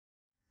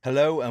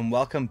Hello and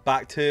welcome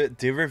back to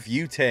The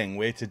Review Ting,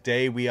 where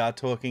today we are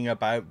talking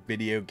about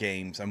video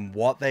games and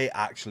what they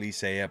actually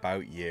say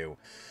about you.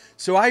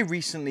 So I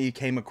recently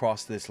came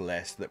across this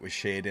list that was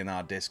shared in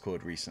our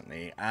Discord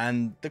recently,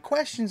 and the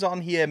questions on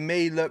here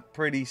may look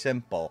pretty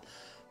simple,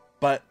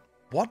 but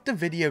what do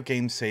video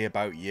games say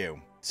about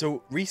you?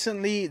 So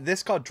recently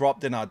this got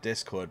dropped in our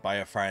Discord by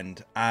a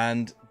friend,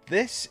 and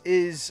this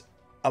is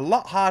a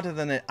lot harder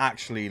than it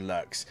actually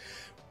looks.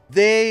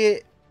 There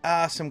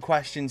are some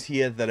questions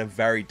here that are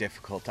very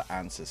difficult to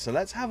answer. So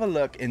let's have a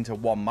look into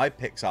what my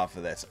picks are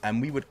for this.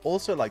 And we would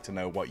also like to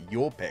know what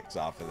your picks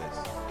are for this.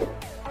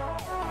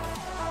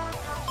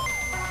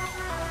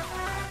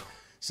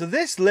 So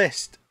this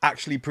list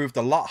actually proved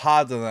a lot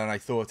harder than I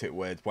thought it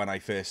would when I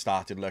first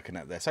started looking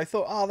at this. I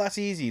thought, oh, that's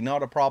easy,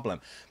 not a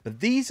problem. But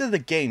these are the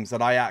games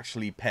that I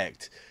actually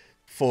picked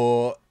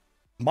for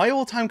my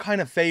all-time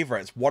kind of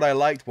favorites, what I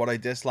liked, what I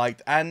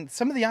disliked, and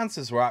some of the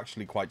answers were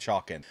actually quite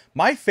shocking.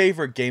 My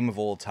favorite game of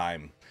all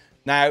time.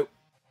 Now,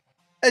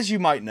 as you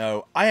might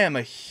know, I am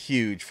a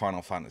huge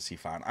Final Fantasy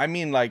fan. I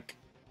mean, like,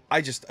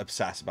 I just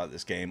obsess about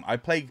this game. I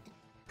play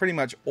pretty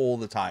much all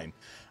the time.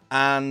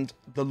 And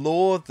the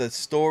lore, the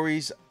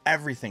stories,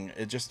 everything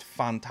are just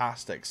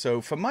fantastic. So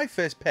for my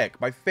first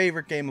pick, my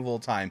favorite game of all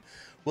time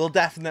will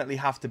definitely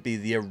have to be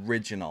the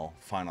original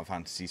Final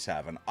Fantasy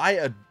VII. I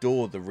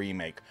adore the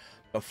remake.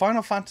 But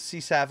Final Fantasy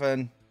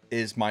VII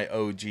is my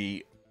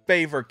OG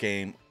favorite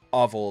game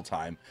of all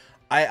time.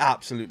 I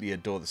absolutely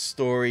adore the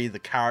story, the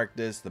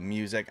characters, the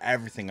music,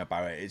 everything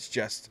about it. It's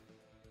just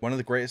one of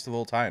the greatest of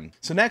all time.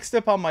 So next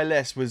up on my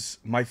list was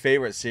my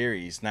favorite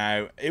series.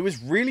 Now, it was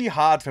really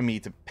hard for me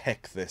to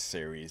pick this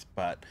series,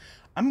 but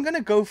I'm going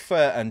to go for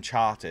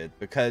Uncharted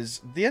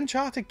because the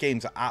Uncharted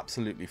games are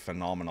absolutely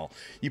phenomenal.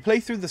 You play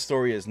through the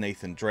story as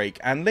Nathan Drake,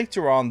 and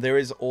later on there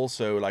is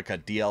also like a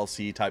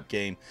DLC type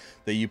game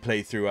that you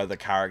play through other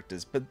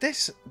characters. But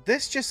this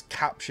just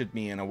captured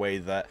me in a way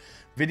that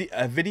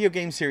a video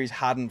game series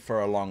hadn't for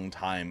a long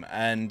time.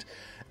 And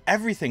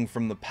everything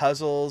from the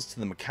puzzles to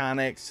the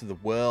mechanics to the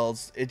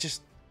worlds,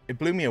 it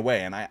blew me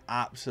away, and I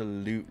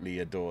absolutely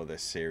adore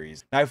this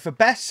series. Now, for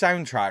best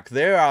soundtrack,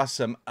 there are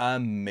some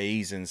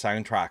amazing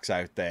soundtracks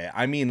out there.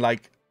 I mean,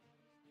 like,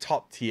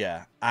 top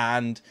tier.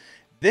 And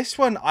this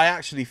one I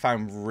actually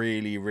found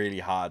really, really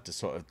hard to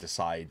sort of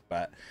decide.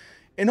 But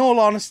in all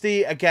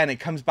honesty, again, it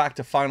comes back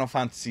to Final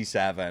Fantasy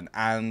VII.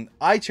 And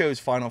I chose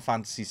Final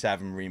Fantasy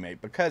VII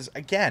Remake because,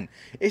 again,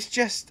 it's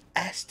just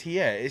S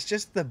tier. It's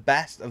just the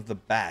best of the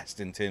best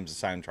in terms of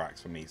soundtracks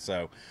for me.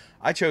 So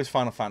I chose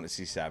Final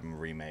Fantasy VII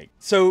Remake.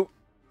 So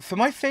for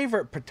my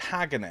favorite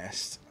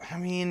protagonist, I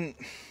mean,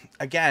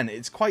 again,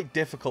 it's quite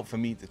difficult for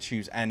me to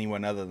choose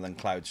anyone other than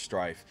Cloud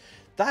Strife.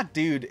 That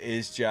dude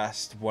is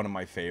just one of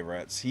my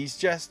favorites. He's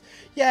just,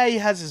 yeah, he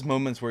has his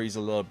moments where he's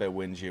a little bit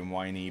whingy and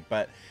whiny,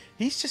 but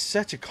he's just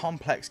such a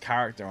complex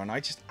character, and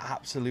I just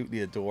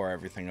absolutely adore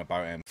everything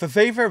about him. For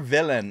favorite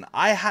villain,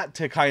 I had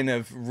to kind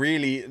of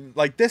really,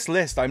 like, this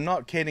list, I'm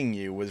not kidding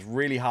you, was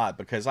really hard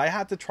because I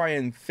had to try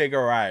and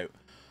figure out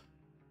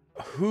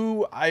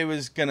who I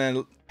was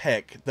gonna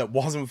pick that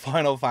wasn't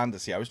Final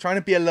Fantasy. I was trying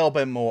to be a little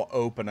bit more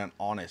open and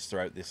honest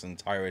throughout this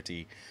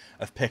entirety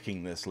of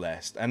picking this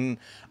list, and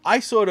I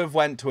sort of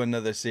went to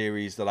another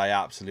series that I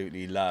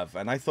absolutely love,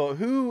 and I thought,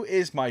 who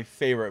is my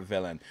favorite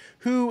villain?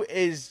 Who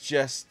is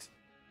just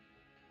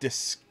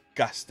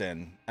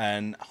disgusting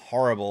and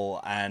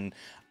horrible, and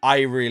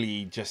I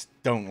really just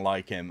don't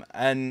like him?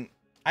 And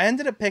I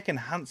ended up picking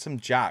Handsome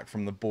Jack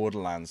from the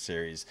Borderlands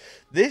series.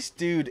 This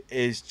dude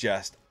is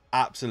just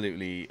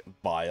absolutely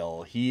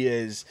vile. He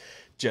is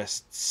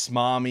just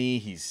smarmy.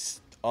 He's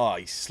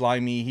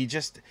slimy.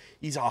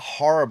 He's a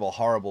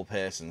horrible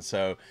person.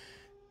 So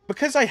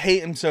because I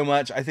hate him so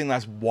much, I think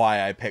that's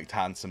why I picked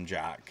Handsome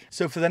Jack.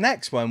 So for the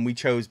next one, we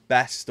chose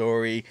best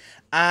story.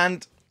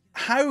 And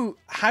how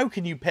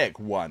can you pick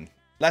one?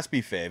 Let's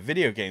be fair,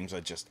 video games are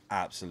just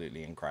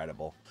absolutely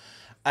incredible.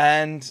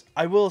 And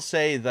I will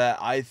say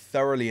that I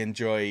thoroughly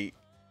enjoy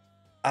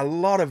a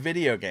lot of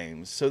video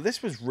games, so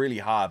this was really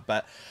hard.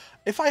 But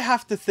if I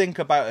have to think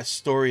about a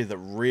story that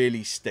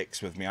really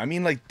sticks with me, I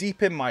mean, like,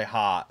 deep in my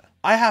heart,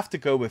 I have to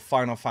go with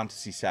Final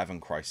Fantasy VII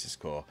Crisis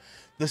Core.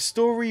 The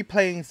story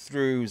playing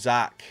through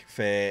Zack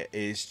Fair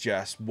is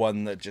just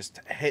one that just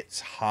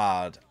hits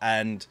hard,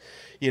 and,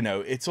 you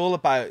know, it's all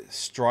about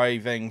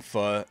striving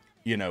for,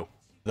 you know,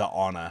 the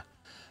honor.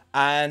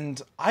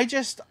 And I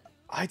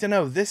don't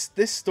know, this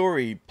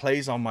story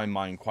plays on my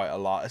mind quite a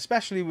lot,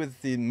 especially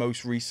with the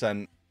most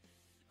recent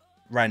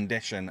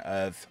rendition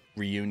of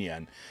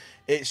Reunion.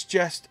 It's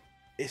just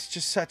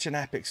such an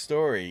epic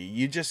story.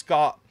 You just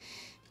got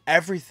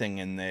everything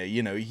in there.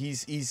 You know, he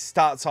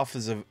starts off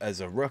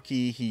as a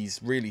rookie. He's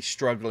really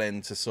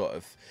struggling to sort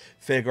of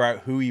figure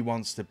out who he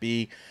wants to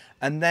be,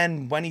 and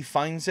then when he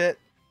finds it,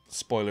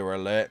 spoiler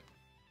alert,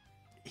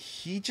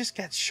 he just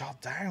gets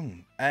shot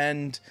down.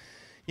 And,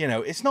 you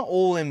know, it's not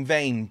all in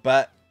vain,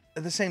 but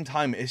at the same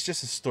time, it's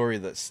just a story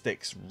that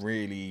sticks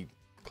really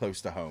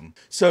close to home.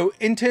 So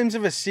in terms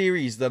of a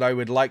series that I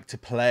would like to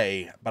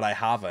play, but I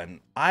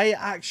haven't, I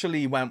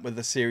actually went with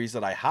the series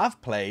that I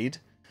have played,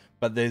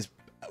 but there's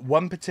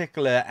one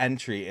particular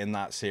entry in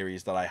that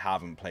series that I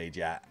haven't played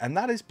yet, and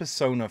that is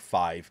Persona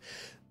 5.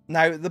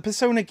 Now, the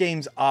Persona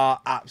games are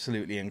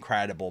absolutely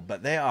incredible,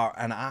 but they are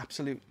an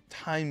absolute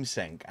time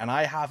sink, and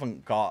I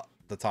haven't got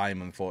the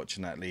time,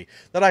 unfortunately,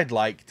 that I'd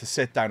like to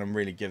sit down and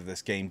really give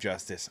this game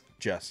justice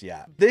just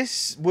yet.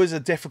 This was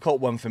a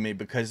difficult one for me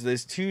because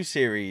there's two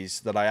series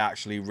that I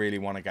actually really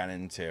want to get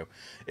into.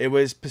 It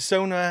was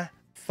Persona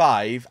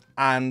 5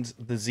 and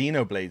the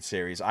Xenoblade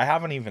series. I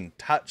haven't even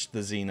touched the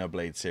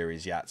Xenoblade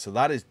series yet, so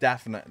that is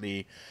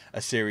definitely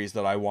a series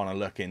that I want to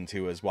look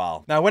into as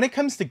well. Now, when it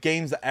comes to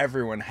games that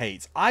everyone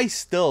hates, I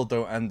still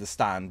don't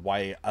understand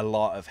why a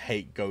lot of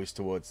hate goes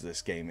towards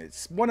this game.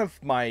 It's one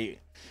of my...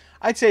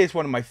 I'd say it's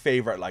one of my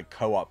favorite like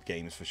co-op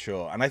games for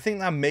sure. And I think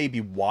that may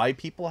be why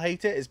people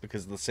hate it, is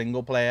because the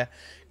single player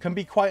can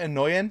be quite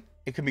annoying.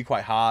 It can be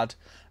quite hard.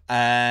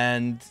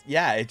 And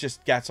yeah, it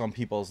just gets on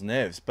people's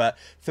nerves. But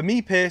for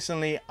me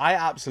personally, I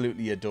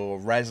absolutely adore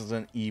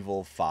Resident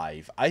Evil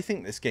 5. I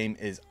think this game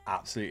is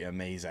absolutely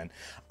amazing.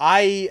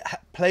 I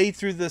played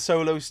through the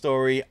solo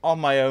story on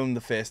my own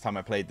the first time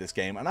I played this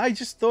game, and I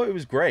just thought it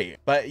was great.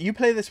 But you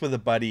play this with a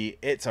buddy,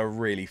 it's a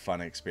really fun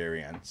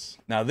experience.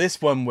 Now,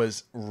 this one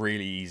was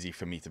really easy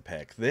for me to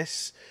pick.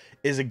 This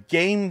is a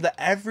game that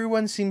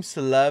everyone seems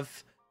to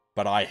love,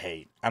 but I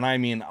hate. And I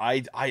mean,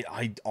 I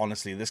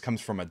honestly, this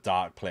comes from a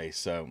dark place,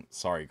 so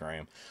sorry,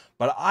 Graham.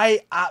 But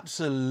I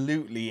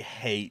absolutely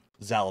hate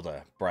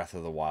Zelda Breath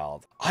of the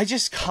Wild. I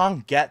just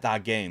can't get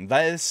that game.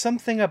 There's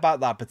something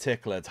about that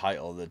particular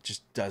title that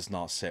just does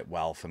not sit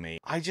well for me.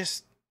 I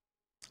just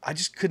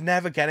could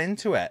never get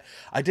into it.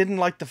 I didn't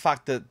like the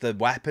fact that the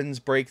weapons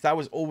break. That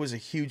was always a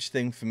huge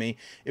thing for me.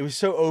 It was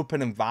so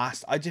open and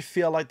vast. I just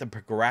feel like the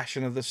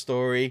progression of the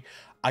story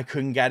I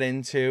couldn't get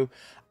into.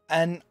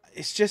 And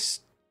it's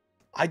just...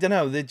 I don't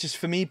know, just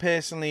for me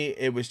personally,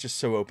 it was just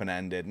so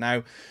open-ended.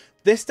 Now,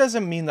 this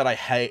doesn't mean that I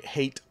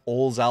hate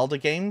all Zelda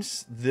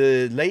games.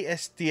 The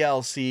latest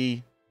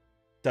DLC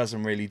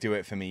doesn't really do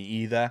it for me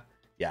either.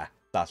 Yeah,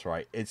 that's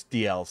right. It's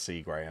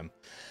DLC, Graham.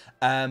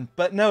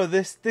 But no,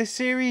 this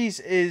series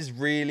is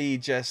really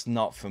just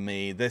not for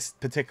me. This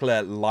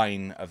particular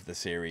line of the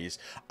series.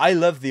 I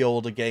love the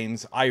older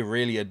games. I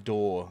really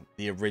adore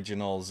the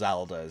original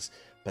Zeldas.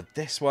 But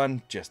this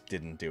one just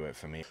didn't do it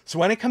for me. So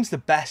when it comes to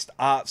best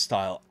art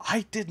style,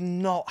 I did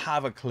not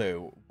have a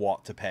clue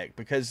what to pick,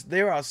 because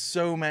there are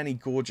so many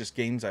gorgeous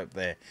games out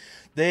there.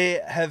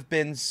 There have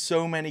been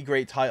so many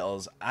great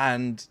titles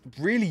and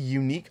really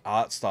unique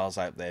art styles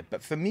out there.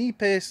 But for me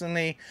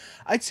personally,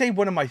 I'd say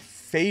one of my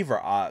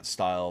favorite art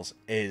styles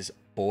is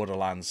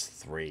Borderlands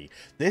 3.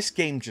 This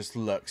game just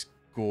looks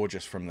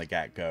gorgeous from the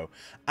get-go.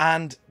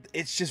 And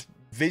it's just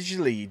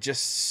visually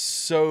just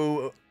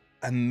so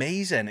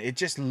amazing. It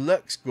just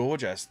looks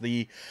gorgeous.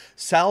 The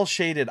cell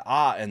shaded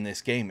art in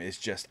this game is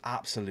just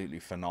absolutely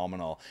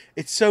phenomenal.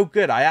 It's so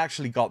good. I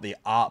actually got the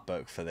art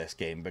book for this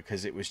game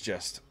because it was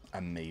just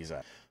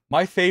amazing.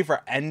 My favorite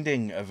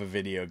ending of a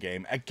video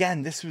game,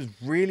 again, this was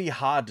really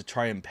hard to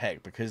try and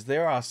pick because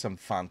there are some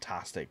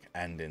fantastic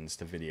endings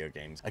to video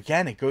games.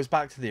 Again, it goes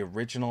back to the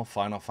original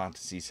Final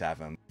Fantasy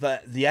VII.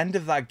 The end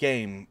of that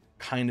game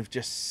kind of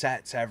just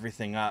sets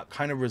everything up,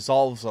 kind of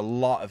resolves a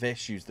lot of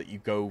issues that you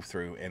go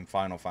through in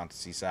Final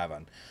Fantasy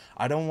VII.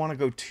 I don't want to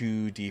go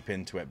too deep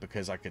into it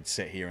because I could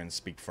sit here and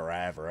speak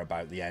forever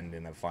about the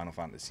ending of Final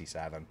Fantasy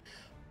VII,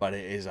 but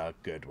it is a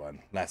good one,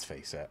 let's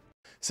face it.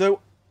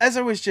 So, as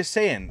I was just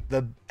saying,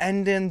 the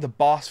ending, the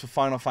boss for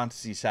Final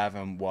Fantasy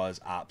VII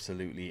was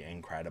absolutely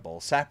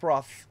incredible.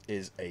 Sephiroth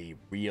is a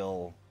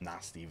real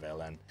nasty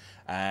villain,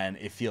 and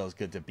it feels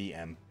good to beat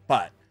him,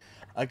 but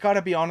I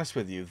gotta be honest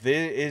with you,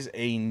 there is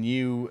a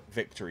new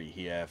victory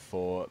here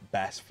for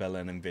best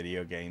villain in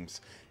video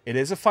games. It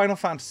is a Final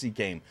Fantasy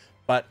game,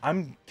 but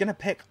I'm gonna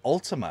pick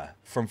Ultima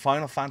from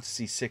Final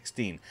Fantasy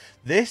 16.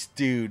 This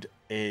dude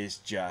is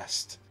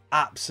just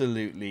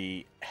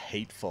absolutely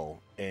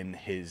hateful in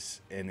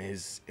his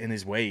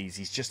ways.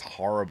 He's just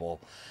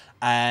horrible.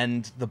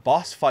 And the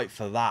boss fight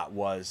for that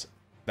was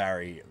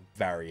very,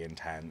 very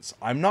intense.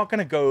 I'm not going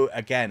to go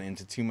again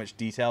into too much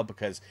detail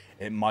because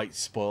it might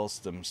spoil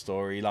some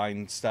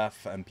storyline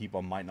stuff and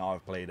people might not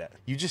have played it.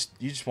 You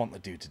just want the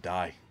dude to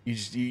die.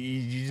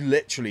 You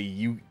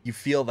literally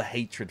feel the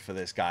hatred for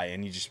this guy,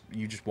 and you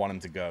just want him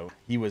to go.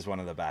 He was one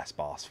of the best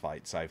boss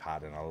fights I've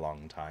had in a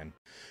long time.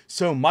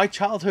 So my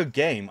childhood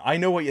game, I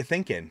know what you're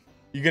thinking.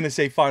 You're going to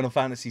say Final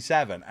Fantasy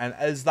VII, and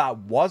as that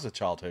was a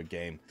childhood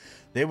game,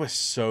 there were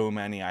so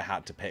many I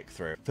had to pick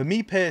through. For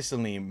me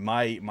personally,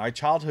 my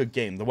childhood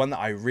game, the one that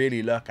I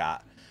really look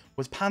at,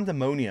 was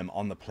Pandemonium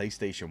on the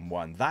PlayStation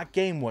 1. That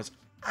game was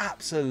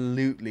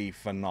absolutely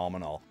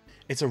phenomenal.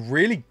 It's a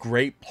really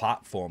great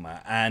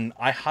platformer, and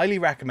I highly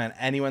recommend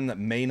anyone that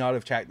may not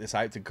have checked this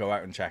out to go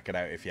out and check it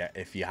out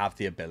if you have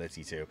the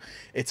ability to.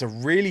 It's a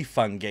really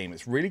fun game.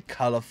 It's really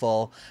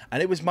colorful,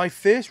 and it was my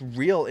first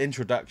real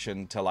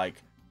introduction to like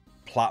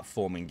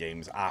platforming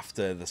games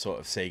after the sort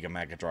of Sega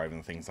Mega Drive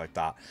and things like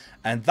that.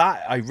 And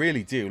that, I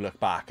really do look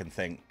back and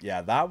think,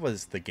 yeah, that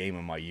was the game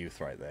of my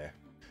youth right there.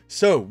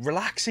 So,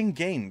 relaxing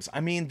games.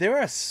 I mean, there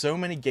are so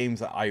many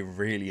games that I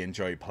really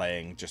enjoy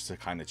playing just to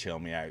kind of chill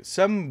me out.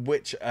 Some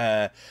which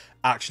are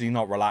actually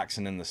not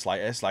relaxing in the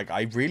slightest. Like,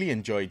 I really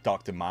enjoy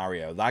Dr.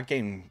 Mario. That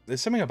game, there's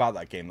something about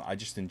that game that I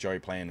just enjoy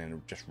playing and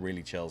it just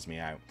really chills me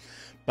out.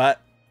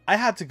 But I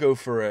had to go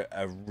for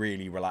a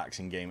really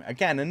relaxing game.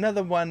 Again,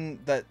 another one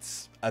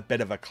that's a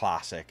bit of a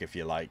classic, if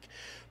you like.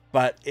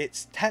 But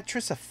it's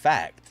Tetris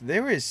Effect.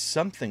 There is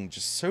something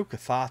just so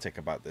cathartic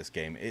about this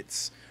game.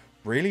 It's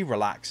really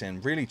relaxing,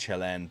 really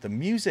chilling. The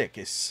music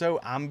is so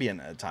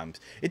ambient at times.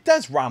 It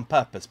does ramp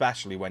up,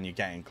 especially when you're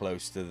getting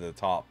close to the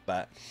top.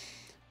 But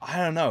I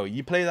don't know.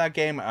 You play that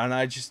game and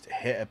I just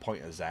hit a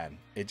point of zen.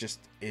 It just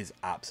is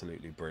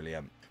absolutely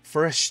brilliant.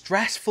 For a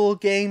stressful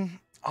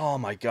game, oh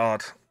my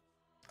god.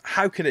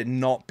 How could it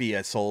not be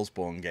a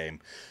Soulsborne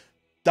game?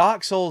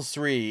 Dark Souls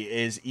 3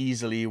 is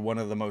easily one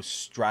of the most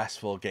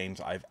stressful games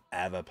I've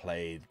ever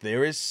played.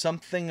 There is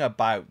something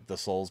about the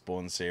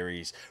Soulsborne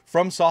series.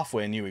 From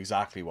Software knew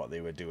exactly what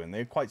they were doing.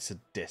 They're quite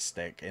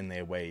sadistic in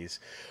their ways.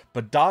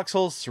 But Dark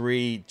Souls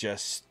 3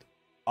 just...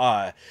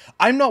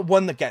 I'm not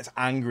one that gets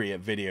angry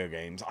at video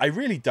games. I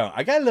really don't.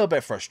 I get a little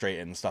bit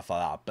frustrated and stuff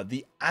like that. But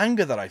the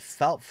anger that I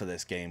felt for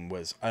this game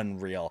was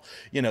unreal.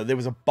 You know, there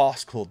was a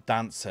boss called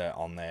Dancer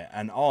on there.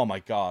 And oh my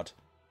god.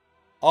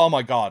 Oh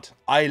my god,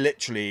 I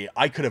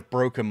could have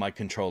broken my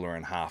controller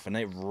in half and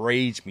it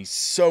raged me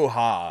so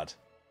hard.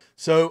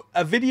 So,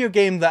 a video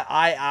game that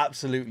I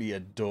absolutely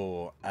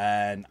adore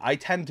and I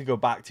tend to go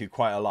back to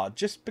quite a lot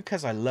just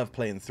because I love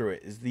playing through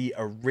it is the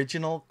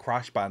original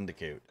Crash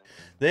Bandicoot.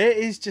 There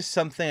is just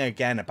something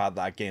again about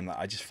that game that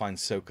I just find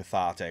so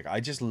cathartic.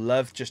 I just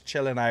love just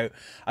chilling out.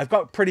 I've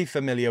got pretty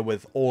familiar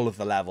with all of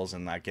the levels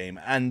in that game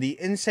and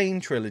the Insane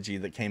Trilogy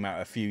that came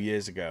out a few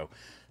years ago.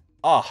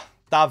 Oh,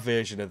 that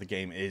version of the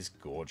game is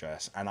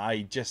gorgeous. And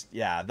I just,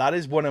 yeah, that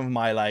is one of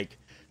my, like,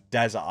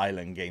 desert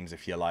island games,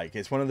 if you like.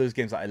 It's one of those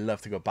games that I love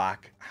to go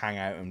back, hang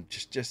out, and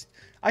just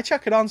I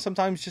chuck it on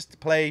sometimes just to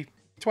play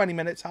 20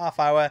 minutes, half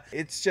hour.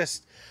 It's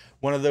just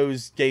one of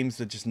those games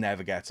that just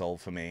never gets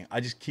old for me. I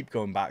just keep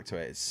going back to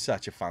it. It's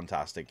such a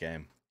fantastic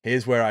game.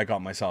 Here's where I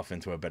got myself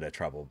into a bit of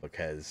trouble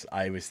because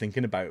I was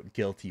thinking about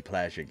guilty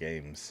pleasure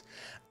games.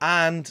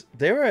 And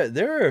there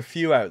are a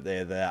few out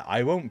there that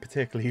I won't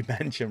particularly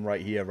mention right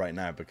here, right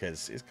now,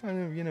 because it's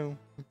kind of, you know,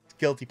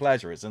 guilty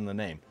pleasure. It's in the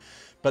name.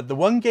 But the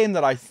one game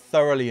that I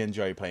thoroughly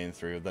enjoy playing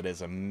through that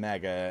is a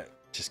mega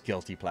just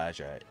guilty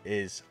pleasure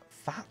is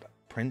Fat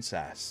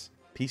Princess.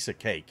 Piece of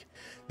cake.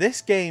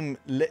 This game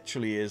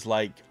literally is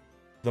like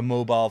the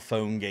mobile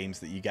phone games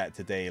that you get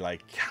today,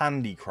 like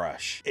Candy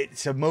Crush.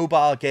 It's a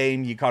mobile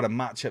game, you gotta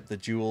match up the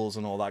jewels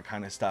and all that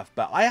kind of stuff,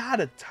 but I had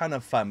a ton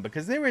of fun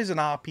because there is an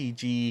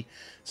RPG,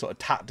 sort of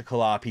tactical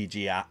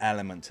RPG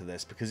element to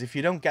this, because if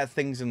you don't get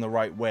things in the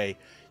right way,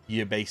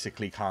 you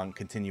basically can't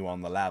continue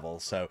on the level.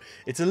 So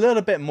it's a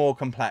little bit more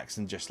complex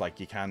than just like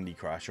your Candy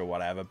Crush or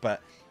whatever,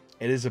 but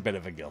it is a bit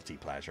of a guilty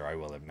pleasure, I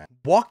will admit.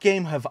 What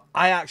game have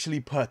I actually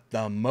put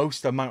the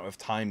most amount of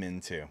time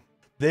into?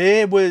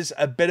 There was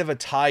a bit of a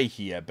tie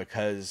here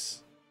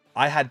because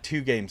I had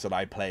two games that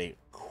I play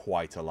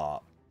quite a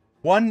lot.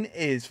 One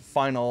is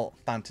Final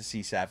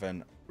Fantasy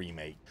VII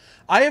Remake.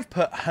 I have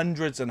put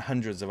hundreds and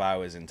hundreds of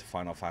hours into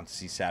Final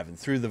Fantasy VII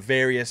through the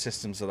various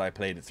systems that I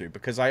played it through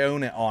because I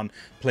own it on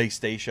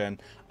PlayStation,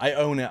 I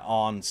own it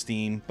on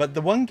Steam, but the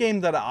one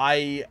game that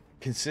I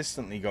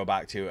consistently go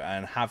back to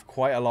and have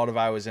quite a lot of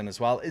hours in as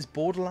well is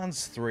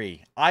Borderlands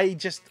 3. I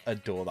just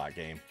adore that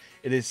game.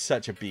 It is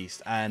such a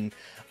beast and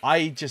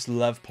I just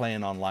love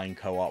playing online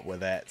co-op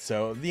with it.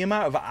 So the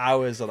amount of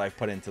hours that I've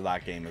put into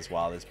that game as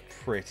well is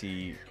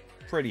pretty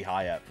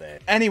high up there.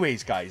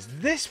 Anyways, guys,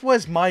 this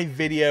was my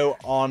video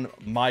on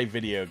my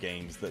video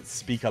games that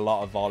speak a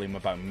lot of volume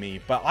about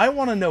me, but I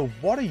want to know,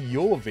 what are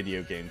your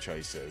video game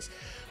choices?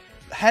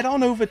 Head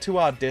on over to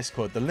our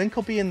Discord. The link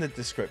will be in the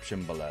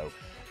description below.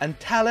 And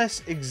tell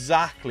us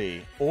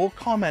exactly, or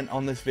comment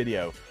on this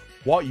video,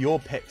 what your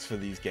picks for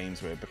these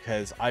games were,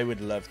 because I would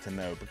love to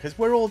know, because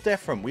we're all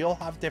different, we all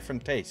have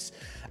different tastes,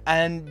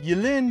 and you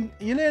learn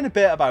a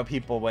bit about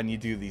people when you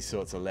do these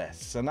sorts of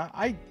lists. And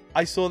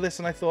I saw this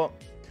and I thought,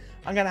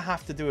 I'm gonna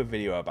have to do a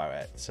video about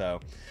it. So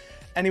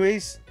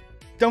anyways,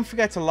 don't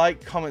forget to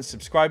like, comment,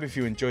 subscribe if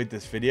you enjoyed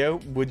this video.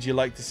 Would you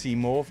like to see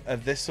more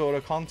of this sort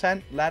of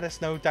content? Let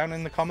us know down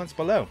in the comments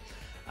below.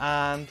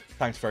 And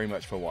thanks very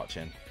much for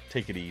watching.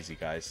 Take it easy,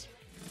 guys.